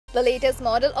The latest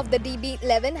model of the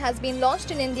DB11 has been launched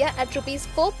in India at Rs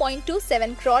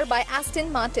 4.27 crore by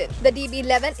Aston Martin. The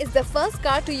DB11 is the first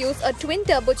car to use a twin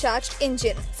turbocharged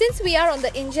engine. Since we are on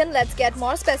the engine, let's get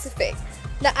more specific.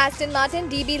 The Aston Martin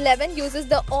DB11 uses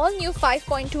the all-new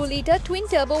 5.2-litre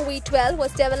twin-turbo V12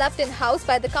 was developed in-house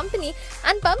by the company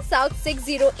and pumps out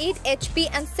 608 HP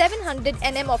and 700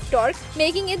 Nm of torque,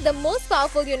 making it the most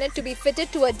powerful unit to be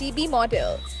fitted to a DB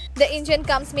model. The engine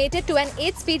comes mated to an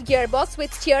 8-speed gearbox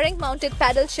with steering-mounted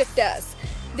paddle shifters.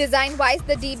 Design-wise,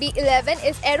 the DB11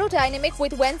 is aerodynamic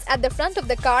with vents at the front of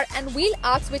the car and wheel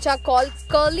arcs which are called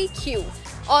curly Q.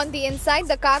 On the inside,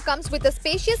 the car comes with a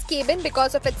spacious cabin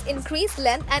because of its increased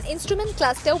length and instrument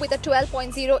cluster with a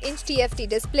 12.0-inch TFT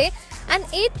display and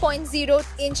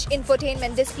 8.0-inch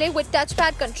infotainment display with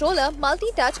touchpad controller,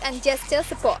 multi-touch and gesture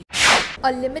support.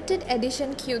 A limited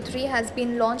edition Q3 has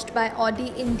been launched by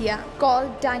Audi India.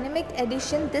 Called Dynamic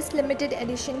Edition, this limited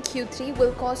edition Q3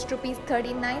 will cost Rs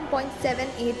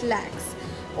 39.78 lakhs.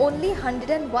 Only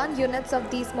 101 units of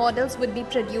these models would be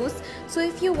produced, so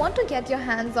if you want to get your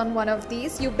hands on one of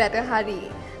these, you better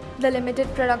hurry. The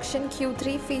limited production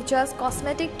Q3 features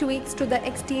cosmetic tweaks to the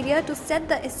exterior to set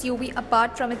the SUV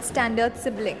apart from its standard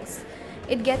siblings.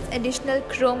 It gets additional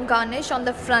chrome garnish on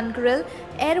the front grille,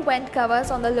 air vent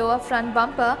covers on the lower front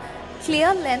bumper,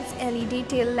 clear lens LED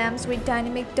tail lamps with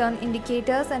dynamic turn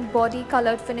indicators and body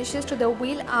colored finishes to the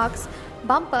wheel arcs,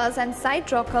 bumpers and side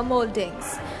rocker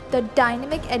moldings. The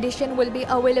Dynamic Edition will be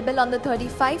available on the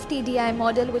 35 TDI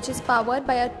model, which is powered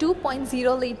by a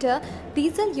 2.0-litre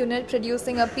diesel unit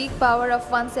producing a peak power of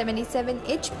 177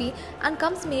 HP and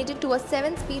comes mated to a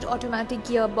 7-speed automatic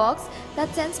gearbox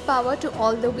that sends power to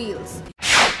all the wheels.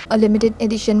 A limited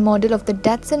edition model of the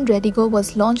Datsun Redigo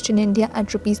was launched in India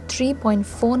at Rs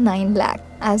 3.49 lakh.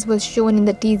 As was shown in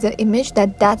the teaser image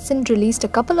that Datsun released a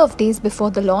couple of days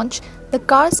before the launch, the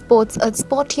car sports a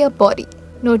sportier body.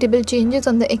 Notable changes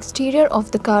on the exterior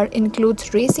of the car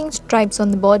includes racing stripes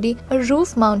on the body, a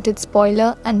roof-mounted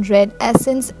spoiler and red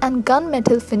accents and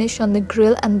gunmetal finish on the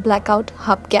grille and blackout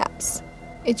hubcaps.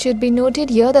 It should be noted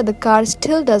here that the car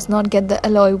still does not get the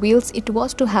alloy wheels it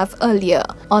was to have earlier.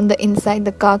 On the inside,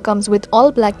 the car comes with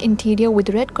all-black interior with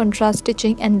red contrast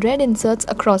stitching and red inserts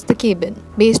across the cabin.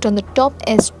 Based on the top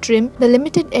S trim, the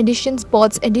limited edition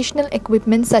sports additional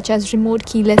equipment such as remote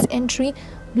keyless entry,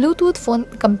 Bluetooth phone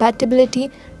compatibility,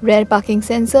 rear parking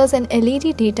sensors and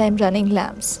LED daytime running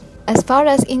lamps. As far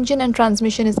as engine and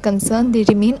transmission is concerned, they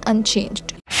remain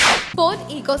unchanged. Ford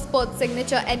EcoSport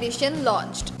Signature Edition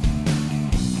launched.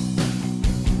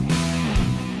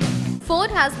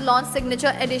 Ford has launched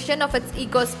Signature Edition of its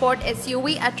EcoSport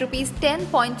SUV at Rs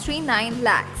 10.39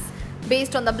 lakhs.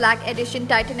 Based on the Black Edition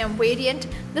Titanium variant,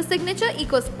 the Signature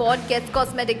EcoSport gets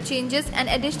cosmetic changes and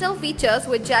additional features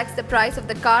which jacks the price of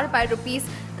the car by Rs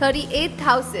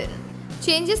 38,000.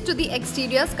 Changes to the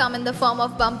exteriors come in the form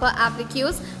of bumper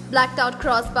appliques, blacked out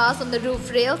crossbars on the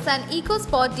roof rails and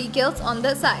EcoSport decals on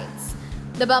the sides.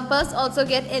 The bumpers also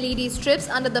get LED strips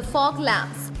under the fog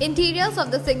lamps. Interiors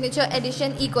of the Signature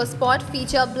Edition EcoSport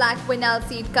feature black vinyl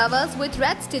seat covers with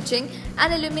red stitching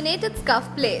and illuminated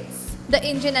scuff plates. The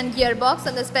engine and gearbox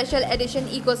on the Special Edition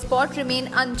EcoSport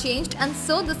remain unchanged, and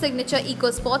so the Signature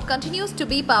EcoSport continues to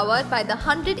be powered by the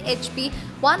 100 HP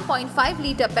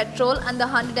 1.5-litre petrol and the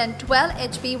 112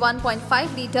 HP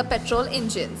 1.5-litre petrol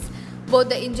engines. Both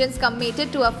the engines come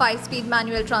mated to a 5-speed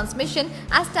manual transmission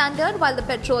as standard, while the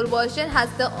petrol version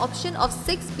has the option of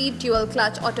 6-speed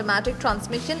dual-clutch automatic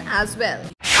transmission as well.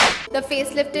 The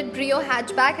facelifted Brio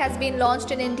hatchback has been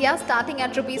launched in India starting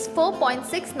at Rs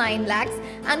 4.69 lakhs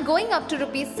and going up to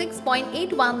Rs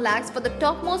 6.81 lakhs for the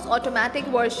topmost automatic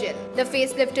version. The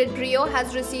facelifted Brio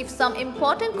has received some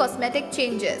important cosmetic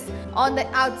changes. On the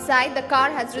outside, the car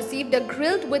has received a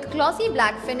grille with glossy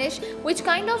black finish which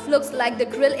kind of looks like the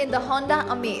grille in the Honda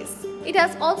Amaze. It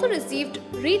has also received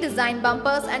redesigned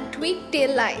bumpers and tweaked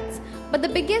tail lights. But the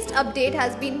biggest update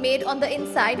has been made on the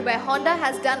inside, where Honda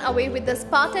has done away with the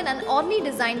Spartan and oddly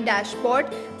designed dashboard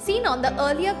seen on the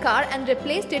earlier car and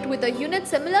replaced it with a unit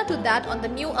similar to that on the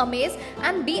new Amaze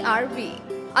and BRV.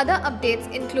 Other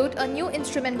updates include a new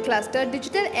instrument cluster,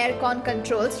 digital aircon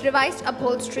controls, revised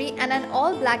upholstery and an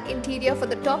all-black interior for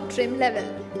the top trim level.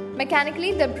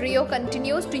 Mechanically, the Brio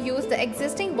continues to use the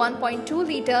existing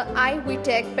 1.2-litre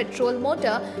iVTEC petrol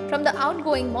motor from the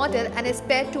outgoing model and is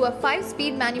paired to a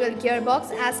 5-speed manual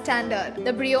gearbox as standard.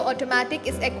 The Brio Automatic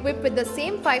is equipped with the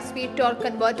same 5-speed torque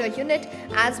converter unit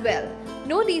as well.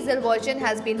 No diesel version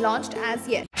has been launched as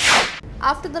yet.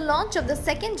 After the launch of the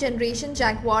second generation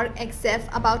Jaguar XF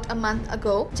about a month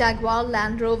ago, Jaguar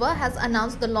Land Rover has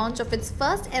announced the launch of its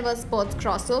first ever sports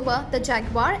crossover, the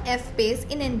Jaguar F-Pace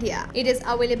in India. It is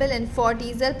available in 4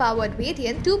 diesel-powered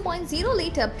variants: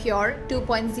 2.0-litre Pure,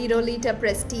 2.0-litre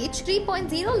Prestige,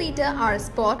 3.0-litre R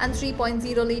Sport and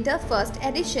 3.0-litre First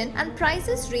Edition, and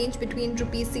prices range between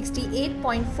Rs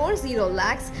 68.40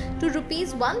 lakhs to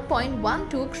Rs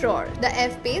 1.12 crore. The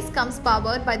F-Pace comes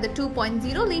powered by the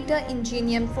 2.0-litre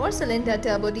Ingenium 4-cylinder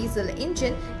turbo diesel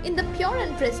engine in the Pure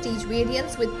and Prestige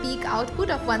variants with peak output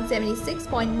of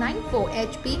 176.94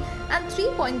 HP and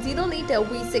 3.0-litre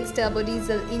V6 turbo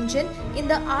diesel engine in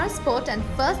the R Sport and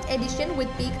First Edition with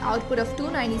peak output of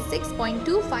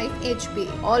 296.25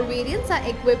 HP. All variants are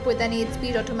equipped with an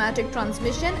 8-speed automatic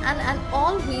transmission and an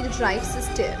all-wheel drive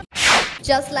system.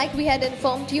 Just like we had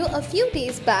informed you a few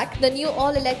days back, the new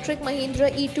all-electric Mahindra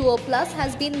E20 Plus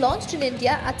has been launched in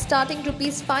India at starting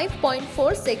Rs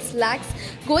 5.46 lakhs,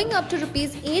 going up to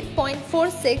Rs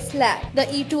 8.46 lakh. The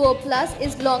E20 Plus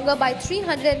is longer by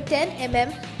 310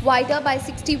 mm, wider by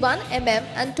 61 mm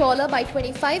and taller by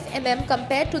 25 mm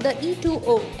compared to the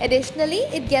E20. Additionally,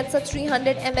 it gets a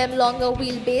 300 mm longer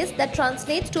wheelbase that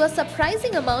translates to a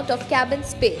surprising amount of cabin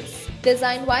space.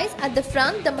 Design-wise, at the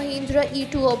front, the Mahindra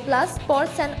E20 Plus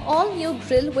sports an all-new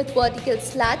grille with vertical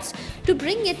slats to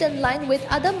bring it in line with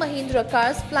other Mahindra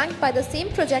cars flanked by the same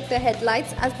projector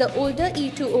headlights as the older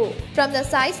E20. From the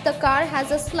sides, the car has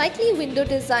a slightly window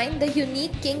design. The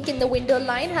unique kink in the window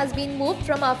line has been moved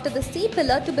from after the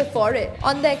C-pillar to before it.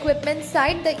 On the equipment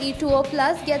side, the E20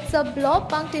 Plus gets a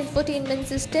block-punched infotainment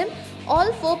system,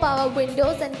 all 4 power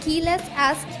windows and keyless,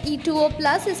 as E20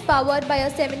 Plus is powered by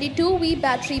a 72V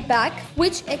battery pack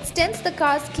which extends the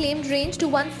car's claimed range to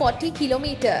 140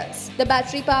 km. The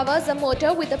battery powers a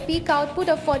motor with a peak output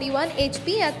of 41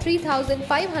 HP at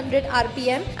 3500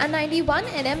 RPM and 91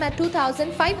 Nm at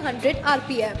 2500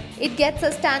 RPM. It gets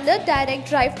a standard direct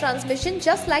drive transmission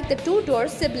just like the two-door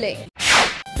sibling.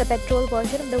 The petrol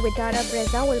version of the Vitara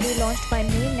Brezza will be launched by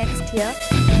May next year.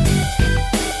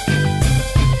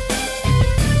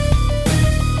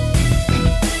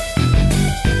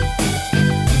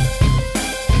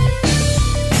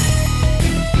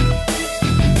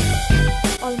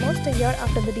 Almost a year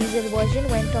after the diesel version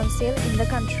went on sale in the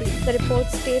country. The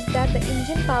reports state that the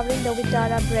engine powering the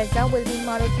Vitara Brezza will be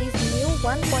Maruti's new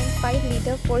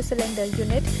 1.5-litre 4-cylinder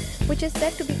unit, which is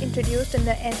set to be introduced in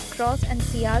the S-Cross and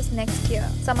CRs next year.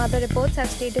 Some other reports have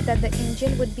stated that the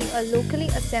engine would be a locally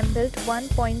assembled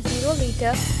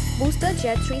 1.0-litre booster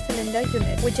jet 3-cylinder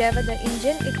unit. Whichever the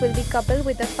engine, it will be coupled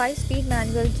with a 5-speed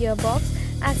manual gearbox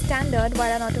as standard,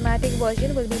 while an automatic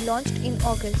version will be launched in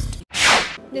August.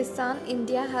 Nissan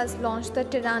India has launched the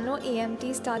Terrano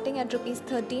AMT starting at Rs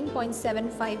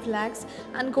 13.75 lakhs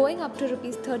and going up to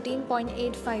Rs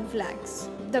 13.85 lakhs.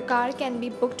 The car can be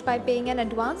booked by paying an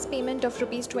advance payment of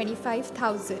Rs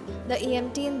 25,000. The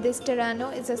AMT in this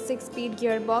Terrano is a 6-speed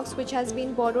gearbox which has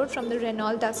been borrowed from the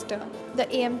Renault Duster. The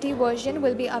AMT version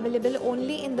will be available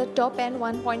only in the top-end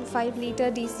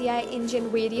 1.5-litre DCI engine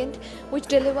variant, which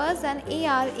delivers an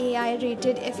ARAI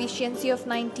rated efficiency of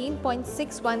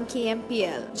 19.61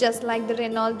 kmpl. Just like the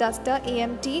Renault Duster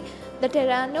AMT, the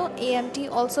Terrano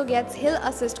AMT also gets hill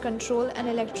assist control and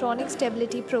electronic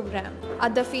stability program.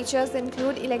 Other features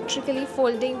include electrically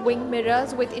folding wing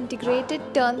mirrors with integrated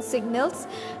turn signals,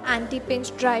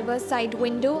 anti-pinch driver side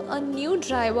window, a new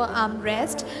driver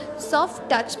armrest, soft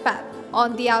touchpad.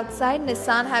 On the outside,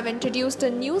 Nissan have introduced a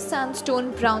new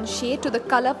sandstone brown shade to the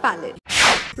color palette.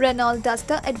 Renault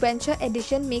Duster Adventure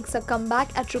Edition makes a comeback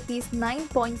at Rs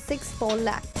 9.64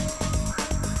 lakh.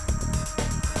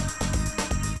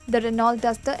 The Renault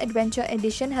Duster Adventure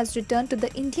Edition has returned to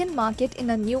the Indian market in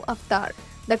a new avatar.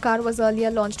 The car was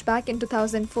earlier launched back in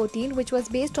 2014, which was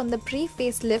based on the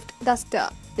pre-facelift Duster.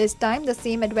 This time, the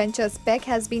same adventure spec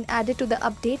has been added to the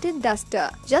updated Duster.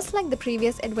 Just like the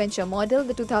previous adventure model,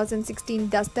 the 2016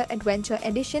 Duster Adventure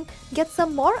Edition gets a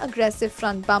more aggressive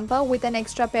front bumper with an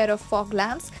extra pair of fog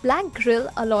lamps, black grille,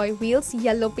 alloy wheels,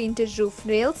 yellow painted roof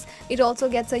rails. It also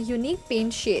gets a unique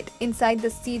paint shade. Inside, the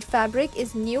seat fabric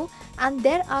is new and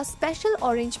there are special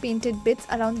orange painted bits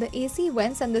around the AC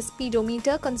vents and the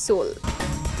speedometer console.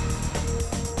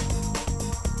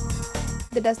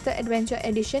 The Duster Adventure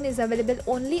Edition is available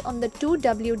only on the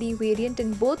 2WD variant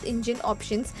in both engine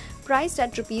options, priced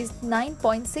at Rs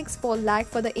 9.64 lakh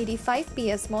for the 85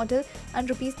 PS model and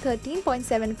Rs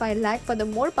 13.75 lakh for the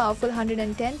more powerful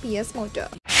 110 PS motor.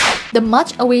 The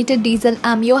much-awaited diesel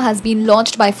Amio has been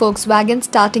launched by Volkswagen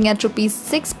starting at Rs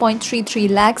 6.33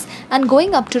 lakhs and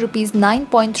going up to Rs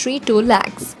 9.32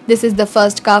 lakhs. This is the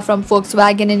first car from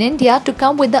Volkswagen in India to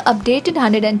come with the updated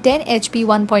 110 HP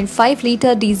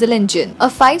 1.5-litre diesel engine. A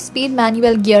 5-speed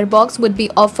manual gearbox would be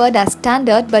offered as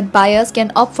standard, but buyers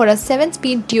can opt for a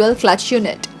 7-speed dual-clutch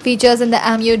unit. Features in the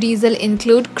Amio diesel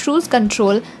include cruise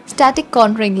control, static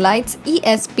cornering lights,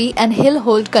 ESP and hill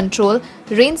hold control,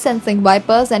 rain sensing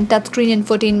wipers and touchscreen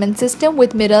infotainment system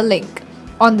with mirror link.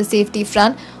 On the safety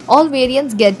front, all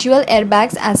variants get dual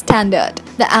airbags as standard.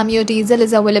 The Amio diesel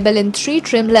is available in 3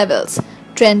 trim levels: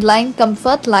 Trendline,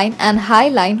 Comfort Line and High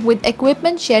Line, with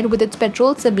equipment shared with its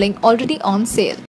petrol sibling already on sale.